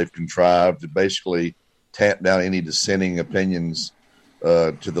Disinformation they've contrived to basically tamp down any dissenting opinions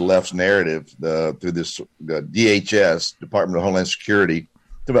to the left's narrative through this DHS, Department of Homeland Security.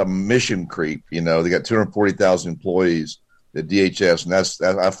 It's about mission creep. They got 240,000 employees at DHS,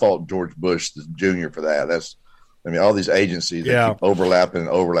 and I fault George Bush Jr. for that. All these agencies that keep overlapping.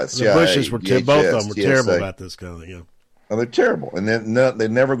 The CIA, Bushes DHS, both of them were TSA. terrible about this kind of thing. Yeah. Oh, they're terrible, and then they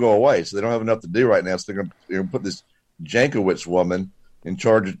never go away. So they don't have enough to do right now. So they're going to put this Jankowicz woman in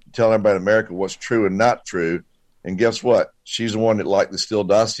charge of telling everybody in America what's true and not true. And guess what? She's the one that liked the Steele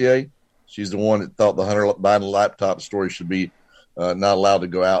dossier. She's the one that thought the Hunter Biden laptop story should be not allowed to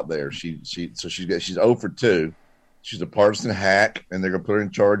go out there. She's 0 for 2. She's a partisan hack, and they're going to put her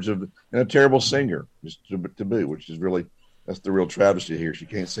in charge of and a terrible singer to boot, which is really that's the real travesty here. She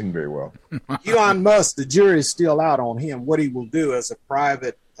can't sing very well. Elon Musk, the jury is still out on him. What he will do as a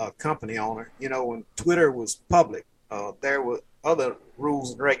private company owner. When Twitter was public, there were other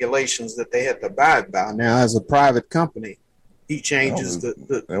rules and regulations that they had to abide by. Now, as a private company, he changes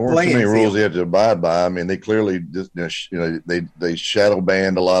the there weren't too many rules he had to abide by. I mean, they clearly just they shadow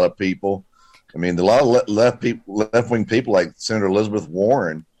banned a lot of people. I mean, a lot of left-wing people like Senator Elizabeth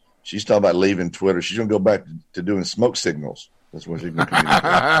Warren, she's talking about leaving Twitter. She's going to go back to doing smoke signals. That's what she's going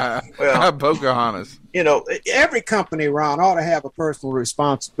to do. Well, Pocahontas. Every company, Ron, ought to have a personal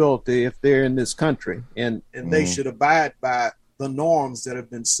responsibility if they're in this country, and they should abide by the norms that have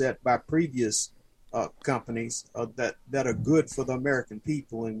been set by previous companies that are good for the American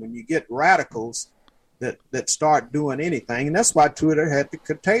people. And when you get radicals that start doing anything, and that's why Twitter had to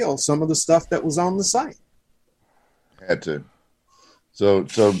curtail some of the stuff that was on the site. Had to. So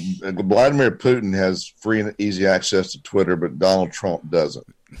Vladimir Putin has free and easy access to Twitter, but Donald Trump doesn't.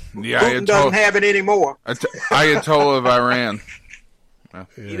 Yeah, Putin doesn't have it anymore. Ayatollah of Iran.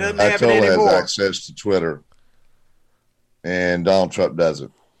 He doesn't have it anymore. Has access to Twitter, and Donald Trump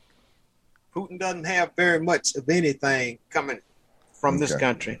doesn't. Putin doesn't have very much of anything coming from this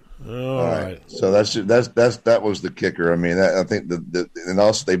country. All right. So that was the kicker. I mean, I think and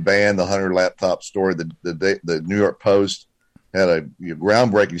also they banned the Hunter laptop story. The New York Post had a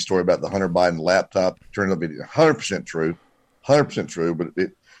groundbreaking story about the Hunter Biden laptop. It turned out to be 100% true, but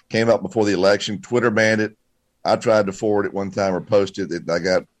it came out before the election. Twitter banned it. I tried to forward it one time or post it. I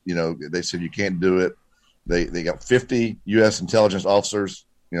got, they said you can't do it. They got 50 U.S. intelligence officers,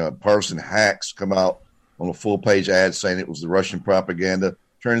 partisan hacks come out on a full-page ad saying it was the Russian propaganda.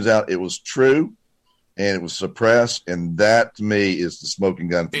 Turns out it was true, and it was suppressed, and that, to me, is the smoking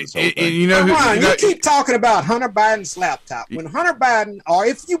gun for this whole thing. You keep talking about Hunter Biden's laptop. When Hunter Biden, or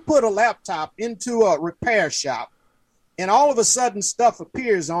if you put a laptop into a repair shop, and all of a sudden stuff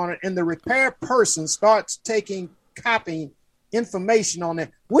appears on it, and the repair person starts copying information on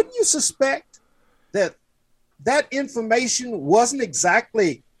it, wouldn't you suspect that information wasn't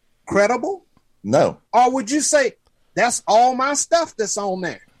exactly credible? No. Or would you say, that's all my stuff that's on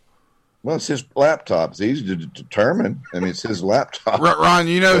there? Well, it's his laptop. It's easy to determine. I mean, it's his laptop. Ron,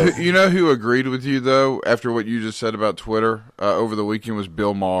 you know who agreed with you, though, after what you just said about Twitter over the weekend was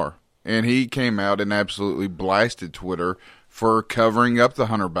Bill Maher. And he came out and absolutely blasted Twitter for covering up the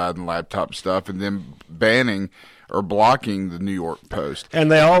Hunter Biden laptop stuff and then banning or blocking the New York Post.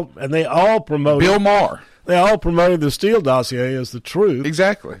 And they all promoted Bill Maher. They all promoted the Steele dossier as the truth.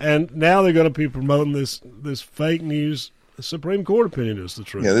 Exactly. And now they're going to be promoting this fake news Supreme Court opinion as the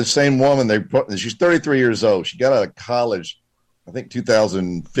truth. Yeah, this same woman, she's 33 years old. She got out of college, I think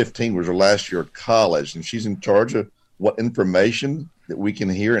 2015 was her last year of college, and she's in charge of what information that we can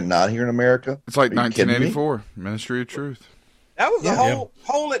hear and not hear in America. It's like 1984, Ministry of Truth. That was the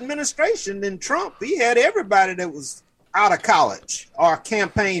whole administration. In Trump, he had everybody that was out of college or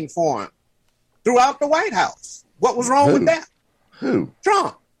campaigned for him throughout the White House. What was wrong with that? Who?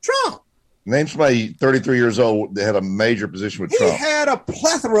 Trump. Name somebody 33 years old that had a major position with Trump. He had a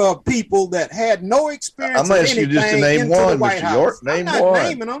plethora of people that had no experience. I'm going to ask you just to name one, Mr. York. Name I'm not one.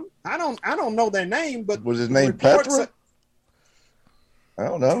 naming them. I don't know their name, but was his name plethora? I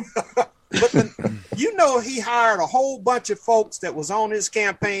don't know. But he hired a whole bunch of folks that was on his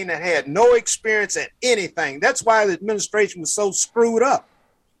campaign that had no experience at anything. That's why the administration was so screwed up.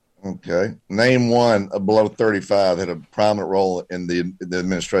 Okay. Name one below 35 that had a prominent role in the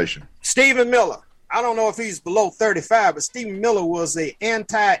administration. Stephen Miller. I don't know if he's below 35, but Stephen Miller was a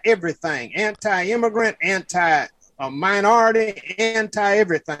anti-everything, anti-immigrant, anti-minority,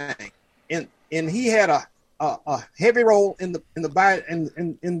 anti-everything. And he had a heavy role in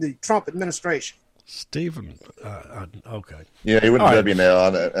the Trump administration. Stephen, okay. Yeah, he went to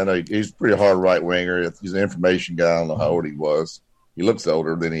WNL. I know he's a pretty hard right winger. He's an information guy. I don't know how old he was. He looks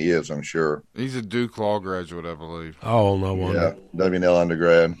older than he is, I'm sure. He's a Duke Law graduate, I believe. Oh, no wonder. Yeah, WNL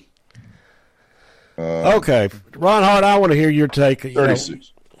undergrad. Okay. Ron Hart, I want to hear your take.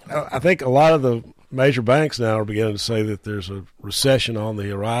 36. I think a lot of the major banks now are beginning to say that there's a recession on the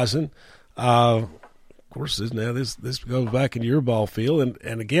horizon. Of course, now this goes back in your ball field.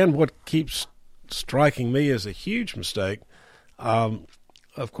 And again, what keeps striking me as a huge mistake, of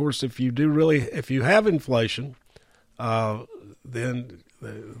course, if you have inflation, then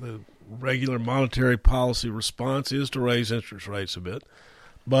the regular monetary policy response is to raise interest rates a bit.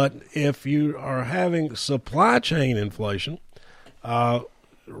 But if you are having supply chain inflation,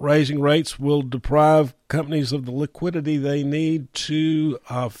 raising rates will deprive companies of the liquidity they need to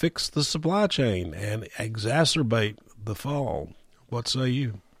fix the supply chain and exacerbate the fall. What say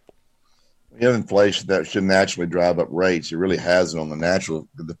you? You have inflation that should naturally drive up rates. It really hasn't on the natural.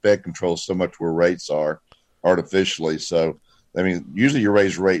 The Fed controls so much where rates are artificially. So, I mean, usually you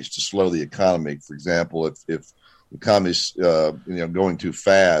raise rates to slow the economy. For example, if the economy's going too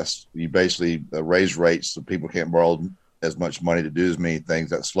fast, you basically raise rates so people can't borrow as much money to do as many things.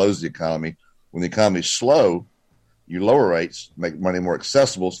 That slows the economy. When the economy's slow, you lower rates, make money more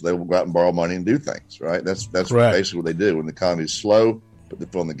accessible, so they will go out and borrow money and do things. Right? That's right. Basically what they do. When the economy's slow, put the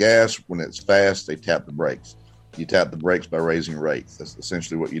foot on the gas. When it's fast, they tap the brakes. You tap the brakes by raising rates. That's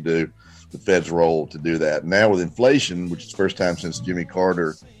essentially what you do. The Fed's role to do that. Now with inflation, which is the first time since Jimmy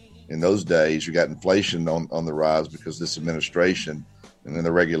Carter, in those days, you got inflation on the rise because this administration and then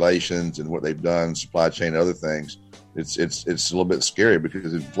the regulations and what they've done, supply chain, and other things. It's a little bit scary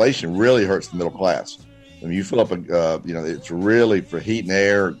because inflation really hurts the middle class. I mean, you fill up it's really for heat and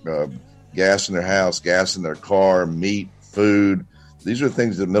air, gas in their house, gas in their car, meat, food. These are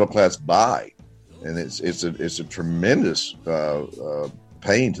things that the middle class buy, and it's a tremendous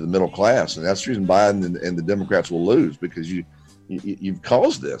pain to the middle class, and that's the reason Biden and the Democrats will lose, because you've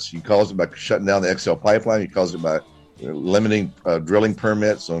caused this. You caused it by shutting down the XL pipeline. You caused it by limiting drilling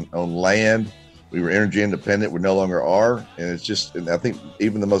permits on land. We were energy independent. We no longer are, and it's just. And I think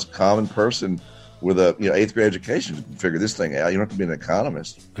even the most common person with a 8th grade education can figure this thing out. You don't have to be an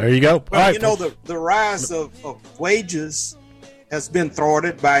economist. There you go. Well, the rise of wages has been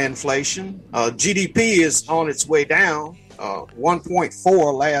thwarted by inflation. GDP is on its way down.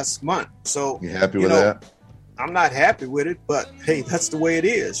 1.4 last month. So you happy with that? I'm not happy with it, but hey, that's the way it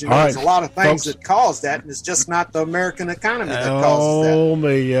is. There's a lot of things that cause that, and it's just not the American economy that causes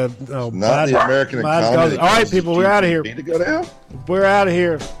that. Not the American economy. All right, people, we're out of here. Need to go down? We're out of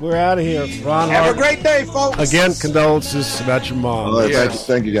here. Ron Hart. Have a great day, folks. Again, condolences about your mom. All right,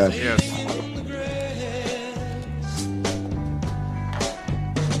 thank you guys. Yes.